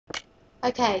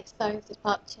Okay, so this is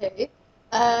part two.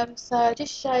 So I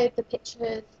just showed the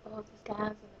pictures of the scans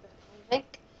and the book and everything.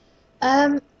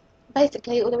 Um,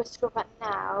 Basically, all there is to talk about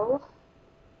now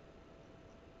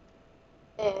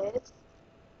is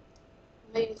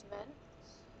movement,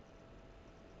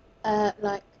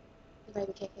 like the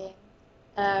baby kicking,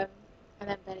 um, and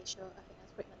then belly short. I think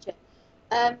that's pretty much it.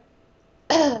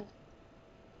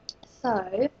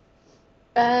 So,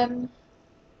 um,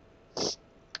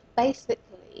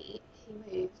 basically, he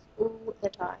moves all the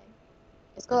time.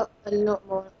 It's got a lot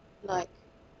more, like,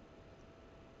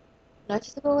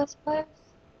 noticeable, I suppose,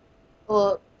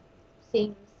 or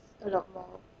seems a lot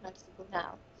more noticeable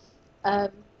now. Um,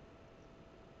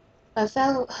 I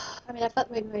felt, I felt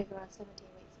the baby move around 17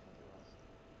 weeks,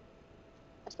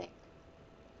 I think it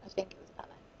was. I think it was about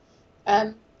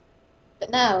then. But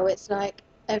now it's like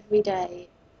every day.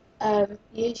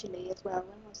 Usually as well.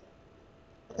 When was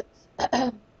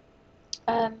it?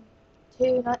 um,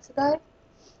 2 nights ago.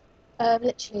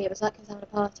 Literally, it was like he was having a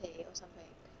party or something.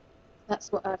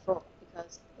 That's what I thought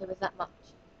because there was that much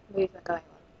movement going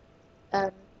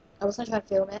on. I was going to try and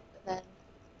film it, but then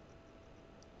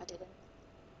I didn't.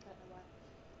 I don't know why.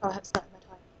 Oh, I haven't started my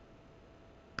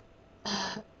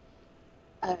time.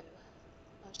 Oh, I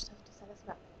just have to say this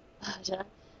about me. I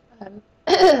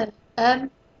don't know.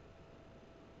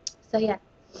 So yeah.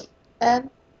 Um,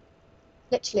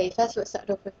 Literally, first of all, it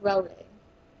started off with rolling,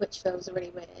 which feels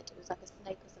really weird. It was like a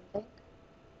snake or something.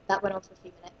 That went on for a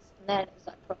few minutes, and then it was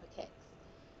like proper kicks.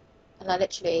 And I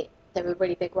literally, they were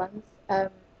really big ones. And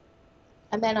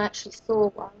then I actually saw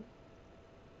one,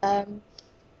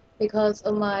 because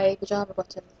on my pyjama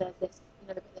bottoms there's this,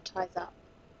 the bit that ties up,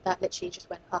 that literally just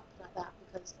went up like that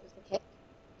because it was the kick.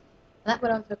 And that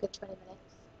went on for a good 20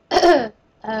 minutes.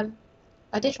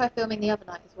 I did try filming the other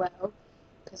night as well,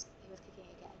 because he was kicking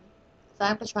again. So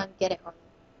I'm going to try and get it on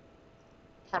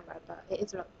camera, but it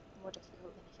is a lot more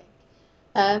difficult than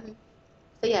you think.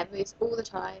 So yeah, moves all the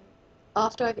time.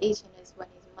 After I've eaten is when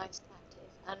he's most active,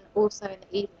 and also in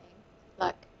the evening,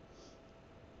 like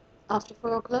after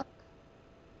 4 o'clock,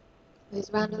 moves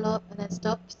around a lot and then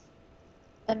stops,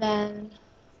 and then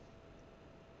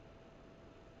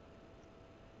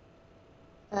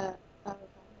uh, oh,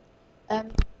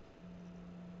 um,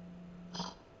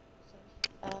 oh,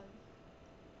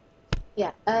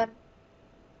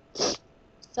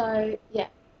 sorry, yeah,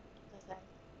 so yeah,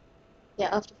 yeah,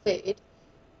 after food,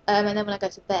 and then when I go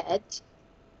to bed,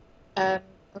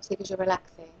 obviously because you're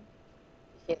relaxing,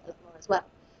 you feel it a lot more as well.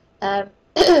 And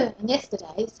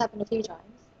yesterday, this happened a few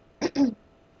times.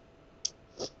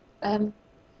 um,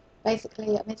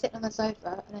 Basically, I've been sitting on the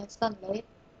sofa, and then suddenly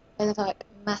there's like a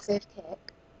massive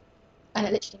kick, and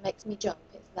it literally makes me jump.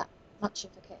 It's that much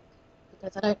of a kick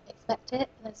because I don't expect it,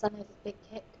 and then suddenly there's this big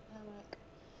kick, and I'm like,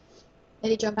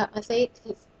 nearly jump out my seat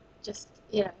because it's just,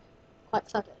 quite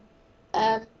sudden.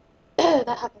 Um,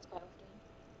 that happens quite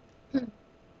often.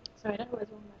 Sorry, I don't know what is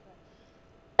wrong with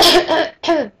my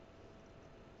phone.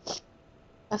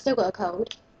 I've still got a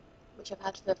cold, which I've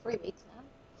had for 3 weeks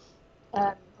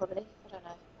now. Probably. I don't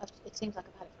know. It seems like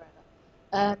I've had it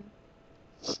forever.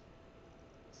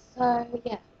 So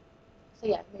yeah. So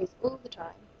yeah, it moves all the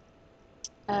time.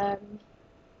 What else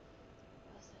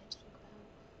I need to talk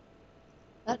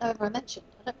about? I don't know if I mentioned.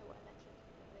 I don't know what I mentioned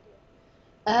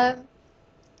in the video.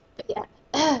 But yeah.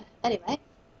 Anyway,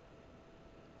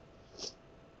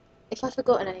 if I've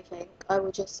forgotten anything, I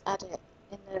will just add it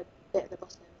in the bit at the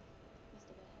bottom.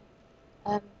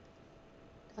 Because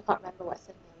I can't remember what I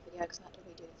said in the other video because I had to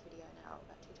redo this video now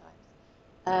about 2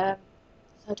 times.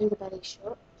 So I'll do the belly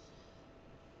shot,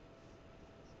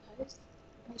 I suppose.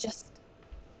 Let me just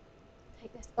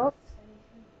take this off so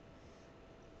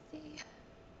you can see.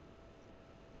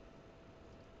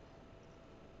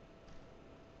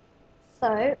 So,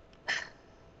 if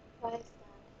I stand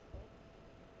here,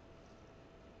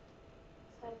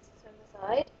 so this is from the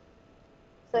side.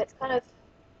 So it's kind of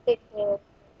big here, and it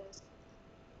goes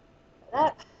like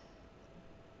that.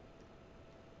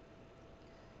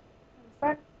 On the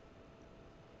front.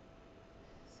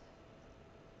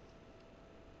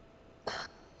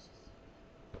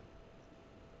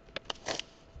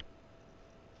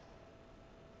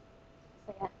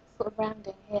 So yeah, sort of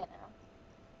rounding here now.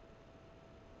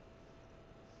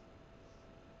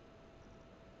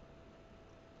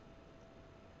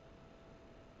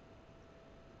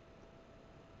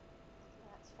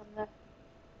 That's from the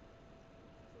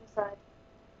side.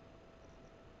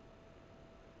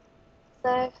 So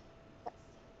that's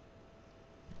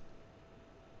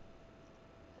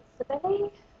the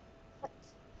belly. That's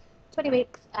 20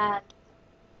 weeks and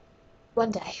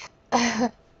 1 day.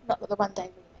 Not that the 1 day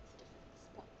really makes a difference,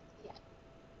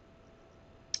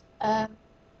 but So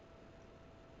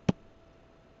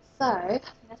I think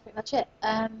that's pretty much it.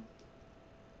 The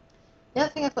other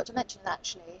thing I've got to mention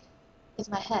actually is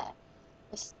my hair.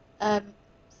 It's sort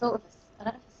of, I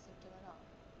don't know if it's a symptom or not.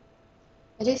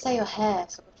 They do say your hair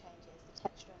sort of changes, the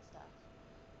texture and stuff.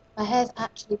 My hair's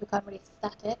actually become really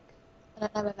static. I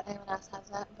don't know whether anyone else has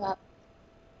that, but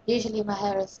usually my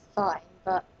hair is fine,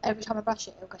 but every time I brush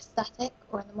it, it'll go static,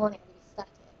 or in the morning it'll be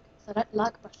static. So I don't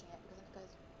like brushing it because then it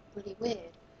goes really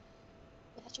weird.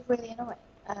 It's actually really annoying.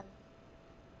 It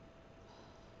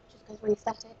just goes really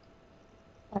static.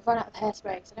 And I've run out of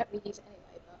hairspray, so I don't really use it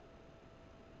anyway, but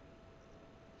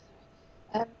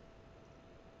sorry. It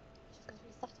just goes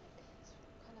really static. It's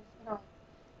kind of annoying.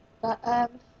 But I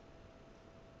think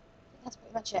that's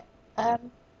pretty much it.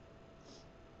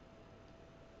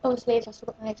 Obviously, if I've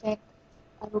forgotten anything,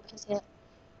 I will put it in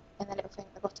the little thing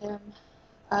at the bottom.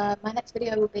 My next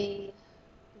video will be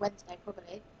Wednesday,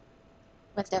 probably.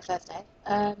 Wednesday or Thursday.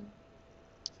 For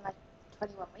my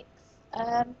 21 weeks.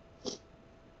 And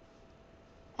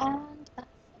that's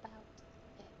about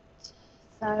it.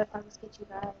 So I will speak to you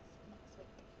guys